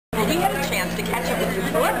where we had a chance to catch up with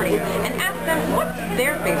some celebrities and ask them what's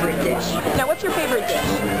their favorite dish. Now, what's your favorite dish?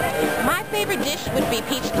 My favorite dish would be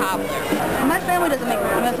peach cobbler. My family doesn't make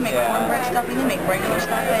cornbread stuffing, they make regular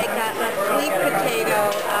stuff. They got a sweet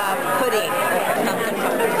potato pudding.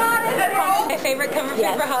 My favorite comfort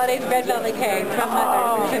food for holidays, red velvet cake from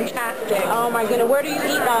Mother. It's fantastic. Oh my goodness, where do you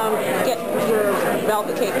get your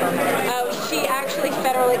velvet cake from? Oh, she actually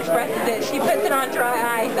Federal Expresses it. She puts it on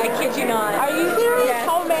dry ice. I kid you not. Are you